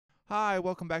Hi,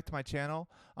 welcome back to my channel.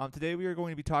 Today we are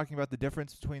going to be talking about the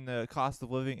difference between the cost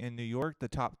of living in New York, the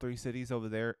top three cities over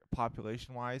there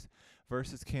population-wise,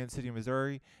 versus Kansas City,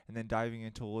 Missouri, and then diving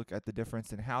into a look at the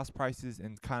difference in house prices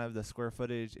and kind of the square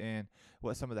footage and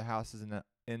what some of the houses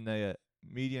in the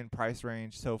median price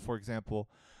range. So, for example,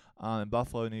 in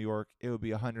Buffalo, New York, it would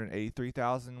be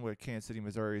 183,000, where Kansas City,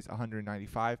 Missouri is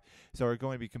 195. So we're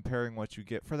going to be comparing what you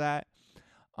get for that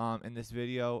in this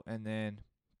video, and then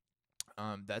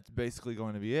that's basically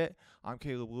going to be it. I'm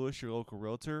Caleb Lewis, your local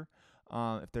realtor.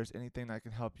 If there's anything I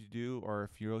can help you do, or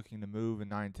if you're looking to move in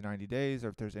 9 to 90 days, or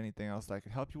if there's anything else that I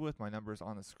can help you with, my number is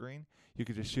on the screen. You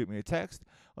can just shoot me a text.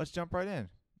 Let's jump right in.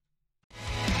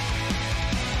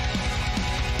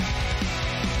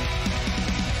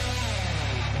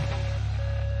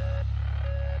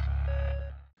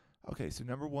 Okay, so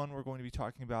number one, we're going to be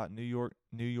talking about New York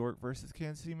versus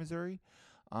Kansas City, Missouri.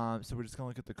 So we're just going to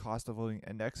look at the cost of living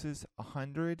indexes.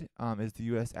 100 is the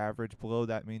U.S. average. Below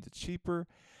that means it's cheaper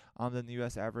than the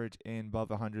U.S. average, and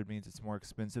above 100 means it's more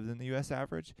expensive than the U.S.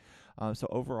 average. So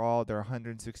overall, they're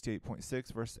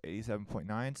 168.6 versus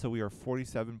 87.9. So we are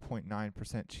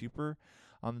 47.9% cheaper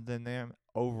than them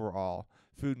overall.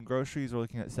 Food and groceries, we're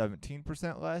looking at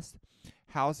 17% less.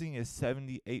 Housing is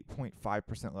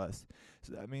 78.5% less.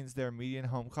 So that means their median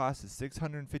home cost is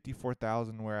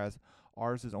 $654,000, whereas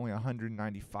ours is only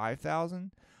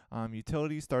 $195,000.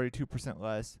 Utilities 32%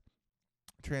 less.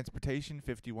 Transportation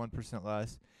 51%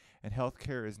 less, and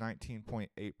healthcare is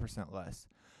 19.8% less.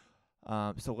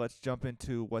 So let's jump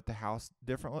into what the house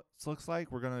difference looks like.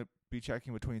 We're going to be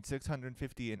checking between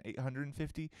 650 and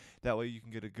 850. That way you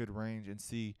can get a good range and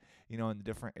see, in the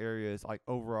different areas, like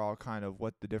overall kind of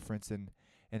what the difference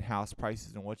in house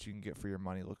prices and what you can get for your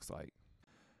money looks like.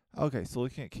 Okay, so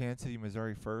looking at Kansas City,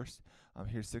 Missouri first,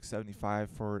 here's $675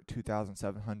 for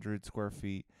 2,700 square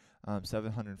feet,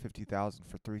 $750,000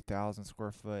 for 3,000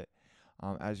 square foot.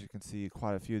 As you can see,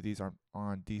 quite a few of these are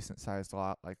on decent sized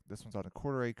lot. Like this one's on a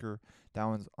quarter acre, that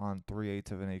one's on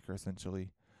 3/8 of an acre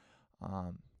essentially.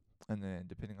 And then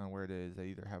depending on where it is, they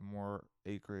either have more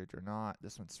acreage or not.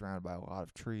 This one's surrounded by a lot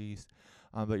of trees,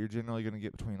 but you're generally going to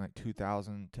get between like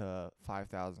 2,000 to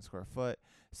 5,000 square foot.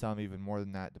 Some even more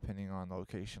than that depending on the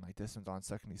location. Like this one's on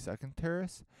 72nd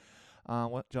Terrace.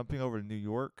 Jumping over to New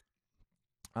York,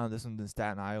 this one's in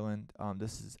Staten Island.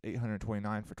 This is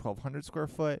 $829 for 1,200 square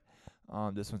foot.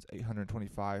 This one's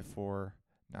 $825 for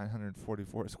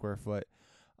 944 square foot.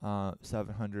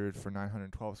 $700 for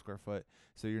 912 square foot.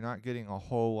 So you're not getting a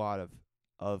whole lot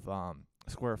of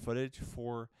square footage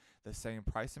for the same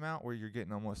price amount, where you're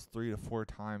getting almost 3 to 4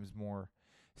 times more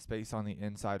space on the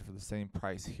inside for the same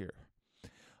price here.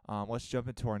 Let's jump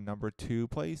into our number 2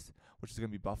 place, which is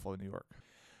going to be Buffalo, New York.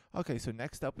 Okay, so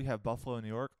next up we have Buffalo, New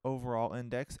York. Overall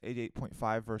index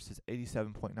 88.5 versus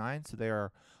 87.9, so they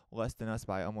are less than us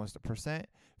by almost 1%.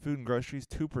 Food and groceries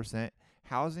 2%.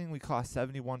 Housing, we cost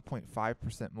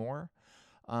 71.5% more.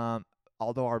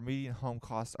 Although our median home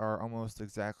costs are almost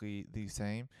exactly the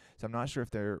same. So I'm not sure if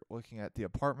they're looking at the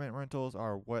apartment rentals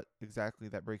or what exactly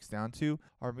that breaks down to.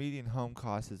 Our median home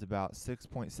cost is about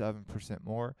 6.7%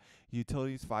 more.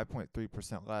 Utilities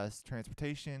 5.3% less.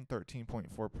 Transportation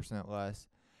 13.4% less.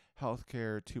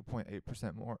 Healthcare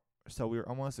 2.8% more. So we're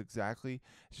almost exactly,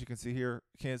 as you can see here,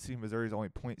 Kansas City, Missouri is only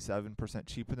 0.7%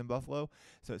 cheaper than Buffalo.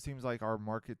 So it seems like our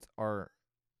markets our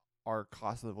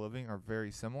cost of living are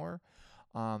very similar,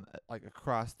 like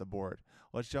across the board.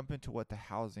 Let's jump into what the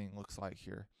housing looks like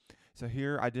here. So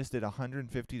here I just did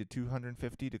 150 to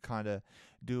 250 to kind of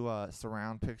do a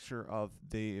surround picture of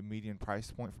the median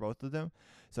price point for both of them.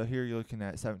 So here you're looking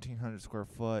at 1,700 square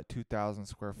foot, 2,000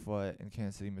 square foot in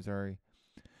Kansas City, Missouri.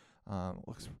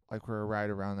 Looks like we're right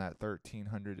around that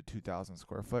 1,300 to 2,000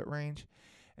 square foot range.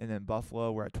 And then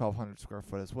Buffalo, we're at 1,200 square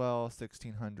foot as well,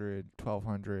 1,600,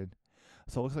 1,200.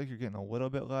 So it looks like you're getting a little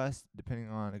bit less depending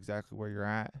on exactly where you're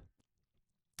at.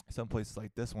 Some places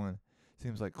like this one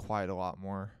seems like quite a lot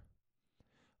more.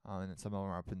 And then some of them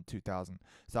are up in 2,000.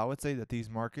 So I would say that these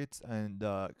markets and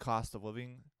the cost of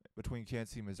living between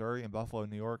Kansas City, Missouri and Buffalo,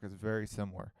 New York is very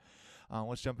similar.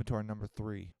 Let's jump into our number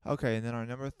 3. Okay, and then our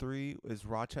number 3 is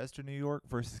Rochester, New York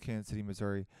versus Kansas City,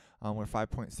 Missouri. We're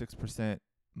 5.6%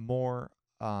 more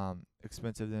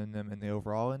expensive than them in the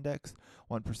overall index.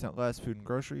 1% less food and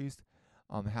groceries.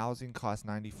 Housing costs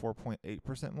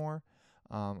 94.8% more.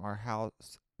 Our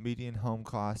house median home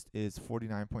cost is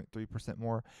 49.3%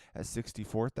 more at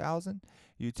 $64,000.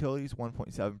 Utilities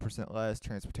 1.7% less.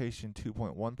 Transportation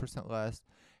 2.1% less.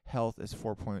 Health is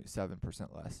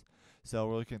 4.7% less. So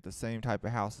we're looking at the same type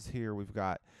of houses here. We've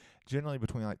got generally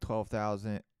between like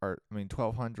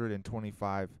 1,200 and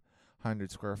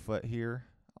 2,500 square foot here.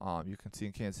 You can see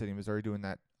in Kansas City, Missouri doing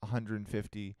that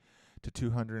 150 to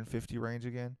 250 range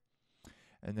again.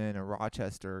 And then in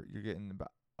Rochester, you're getting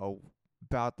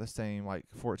about the same, like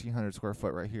 1,400 square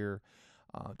foot right here,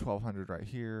 1,200 right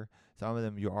here. Some of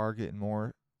them you are getting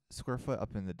more square foot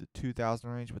up in the 2,000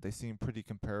 range, but they seem pretty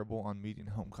comparable on median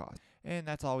home cost. And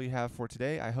that's all we have for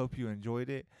today. I hope you enjoyed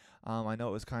it. I know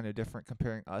it was kind of different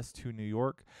comparing us to New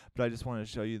York, but I just wanted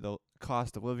to show you the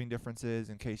cost of living differences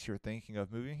in case you're thinking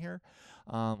of moving here.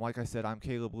 Like I said, I'm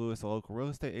Caleb Lewis, a local real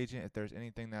estate agent. If there's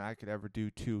anything that I could ever do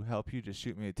to help you, just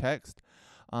shoot me a text,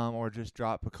 or just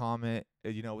drop a comment,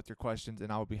 with your questions,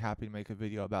 and I will be happy to make a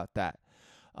video about that.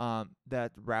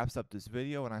 That wraps up this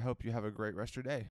video, and I hope you have a great rest of your day.